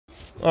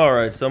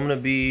Alright, so I'm going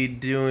to be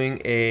doing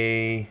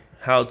a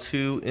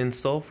how-to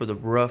install for the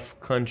Rough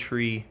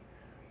Country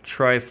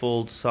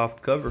tri-fold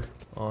soft cover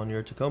on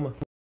your Tacoma.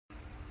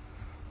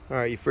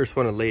 Alright, you first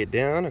want to lay it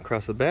down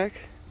across the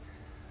back.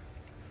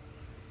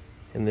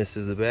 And this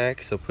is the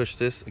back, so push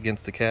this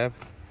against the cab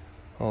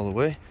all the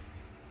way.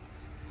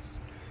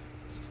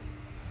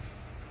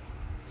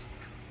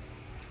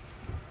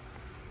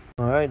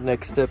 Alright,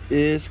 next step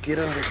is get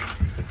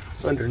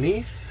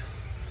underneath.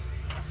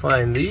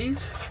 Find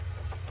these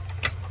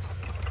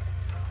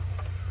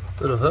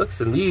little hooks,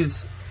 and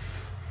these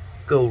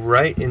go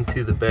right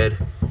into the bed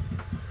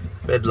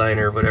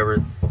liner,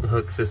 whatever the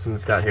hook system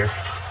it's got here.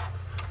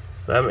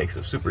 So that makes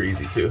it super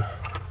easy too.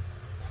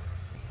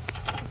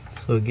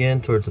 So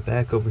again, towards the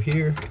back over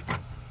here,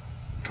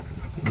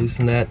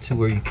 loosen that to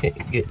where you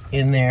can't get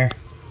in there,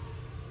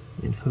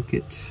 and hook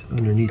it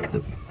underneath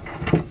the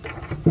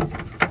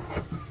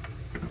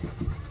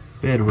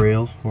bed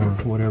rail or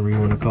whatever you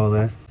want to call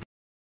that.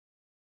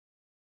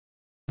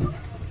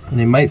 And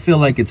it might feel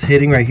like it's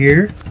hitting right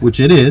here, which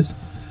it is,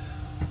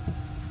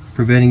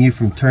 preventing you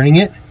from turning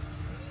it.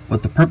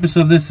 But the purpose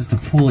of this is to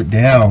pull it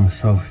down.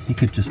 So you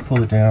could just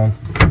pull it down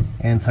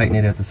and tighten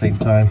it at the same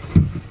time,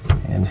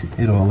 and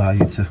it'll allow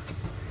you to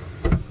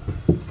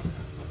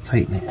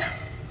tighten it.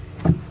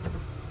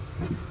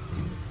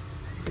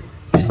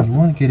 And you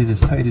want to get it as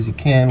tight as you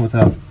can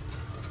without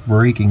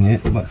breaking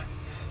it, but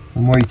the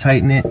more you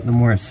tighten it, the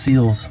more it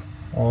seals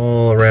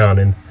all around.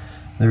 And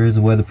there is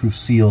a weatherproof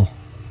seal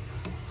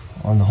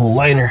on the whole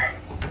liner.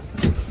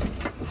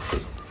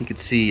 You can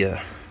see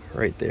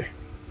right there.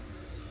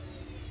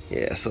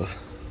 Yeah, so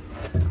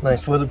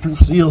nice weatherproof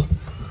seal.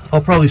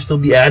 I'll probably still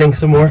be adding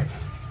some more,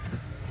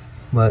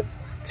 but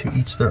to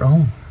each their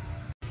own.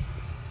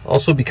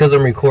 Also, because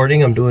I'm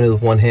recording, I'm doing it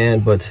with one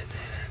hand, but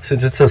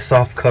since it's a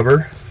soft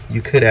cover,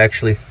 you could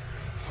actually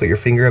put your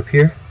finger up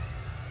here,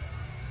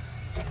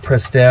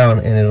 press down,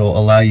 and it'll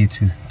allow you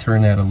to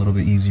turn that a little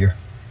bit easier.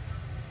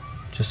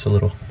 Just a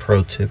little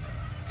pro tip.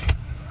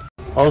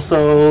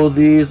 Also,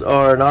 these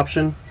are an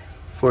option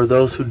for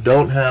those who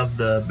don't have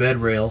the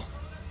bed rail,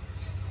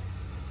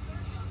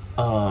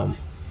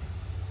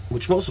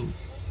 which most of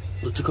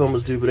the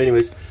Tacomas do, but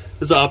anyways, this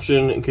is an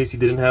option in case you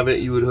didn't have it.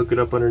 You would hook it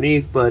up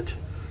underneath, but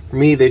for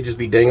me, they'd just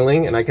be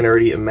dangling, and I can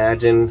already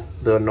imagine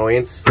the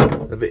annoyance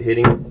of it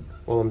hitting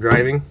while I'm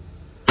driving,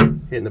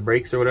 hitting the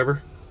brakes or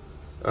whatever.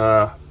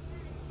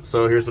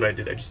 So here's what I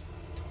did. I just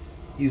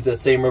used that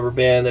same rubber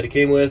band that it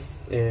came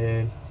with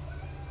and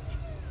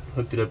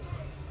hooked it up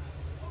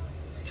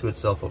to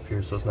itself up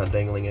here so it's not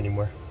dangling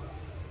anymore.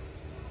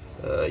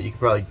 You could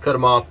probably cut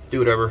them off, do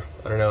whatever.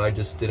 I don't know, I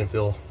just didn't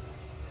feel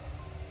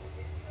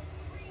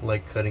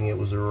like cutting it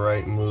was the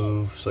right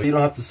move. So you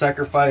don't have to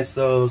sacrifice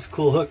those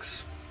cool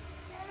hooks.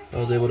 I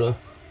was able to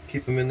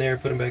keep them in there,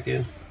 put them back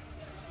in.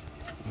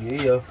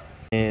 Yeah.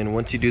 And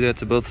once you do that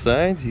to both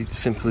sides, you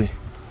simply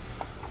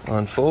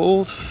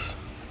unfold,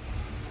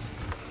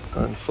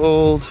 and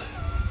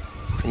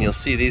you'll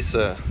see these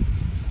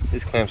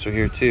clamps are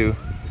here too.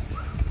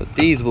 But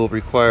these will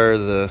require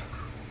the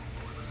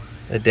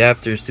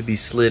adapters to be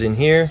slid in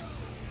here,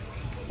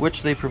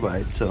 which they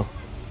provide. So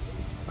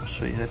I'll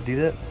show you how to do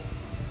that.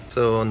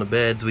 So on the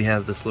beds, we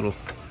have this little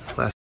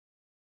plastic.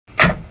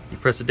 You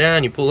press it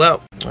down, you pull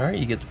out. All right,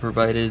 you get the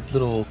provided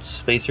little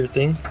spacer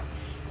thing.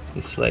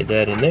 You slide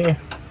that in there.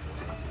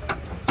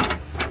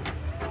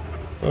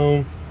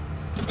 Boom.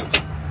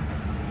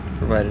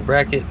 Provided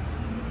bracket.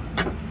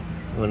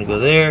 You want to go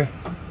there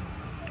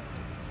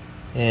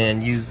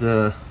and use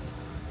the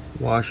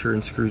washer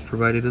and screws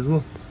provided as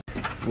well.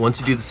 Once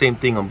you do the same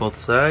thing on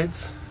both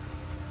sides,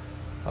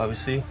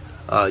 obviously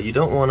you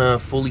don't want to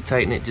fully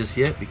tighten it just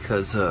yet,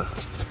 because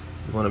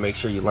you want to make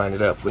sure you line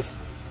it up with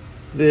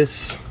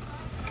this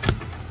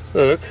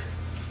hook.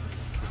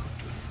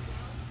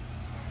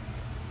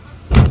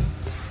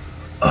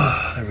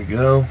 There we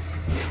go.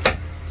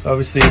 So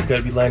obviously it's got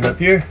to be lined up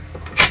here,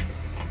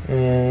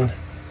 and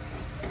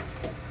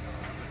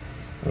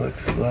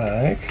looks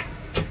like,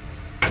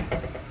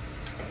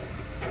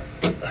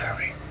 there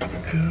we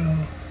go,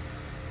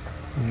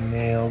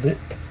 nailed it.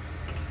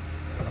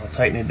 I'll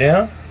tighten it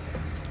down,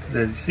 because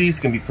as you see, it's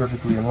going to be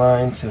perfectly in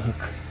line to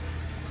hook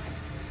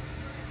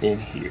in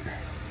here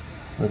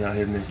without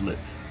hitting this lip.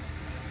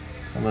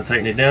 I'm going to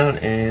tighten it down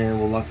and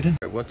we'll lock it in.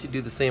 Once you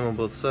do the same on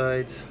both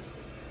sides,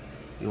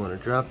 you want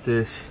to drop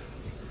this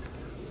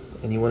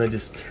and you want to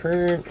just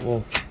turn,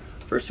 well,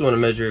 first you want to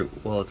measure it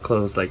while it's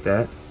closed like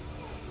that,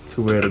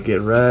 to where it'll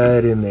get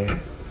right in there,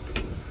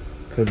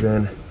 because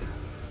then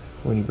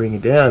when you bring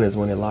it down is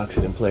when it locks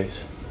it in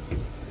place.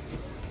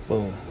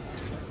 Boom.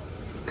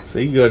 So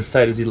you can go as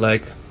tight as you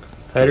like.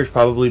 Tighter's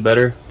probably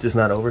better, just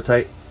not over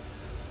tight,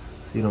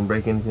 so you don't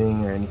break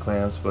anything or any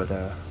clamps, but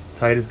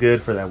tight is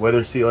good for that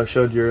weather seal I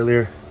showed you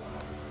earlier.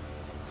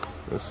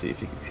 Let's see if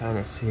you can kind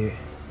of see it.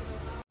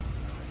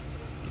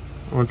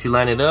 Once you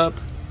line it up,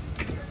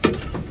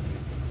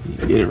 you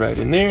get it right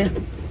in there,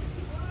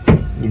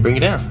 you bring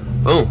it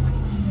down. Boom.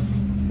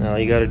 Now all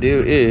you gotta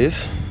do is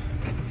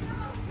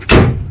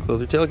close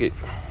your tailgate.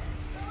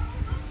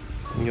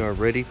 You are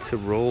ready to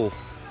roll.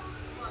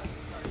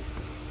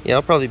 Yeah,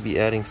 I'll probably be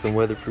adding some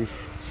weatherproof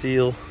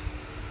seal.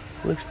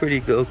 Looks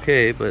pretty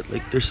okay, but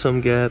like there's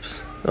some gaps.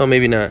 Oh,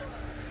 maybe not.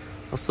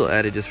 I'll still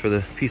add it just for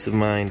the peace of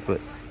mind,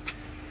 but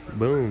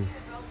boom.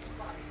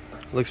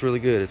 Looks really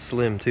good. It's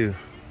slim too.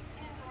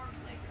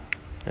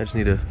 I just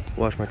need to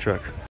wash my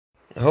truck.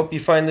 I hope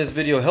you find this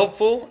video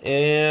helpful,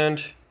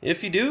 and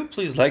if you do,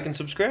 please like and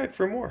subscribe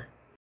for more.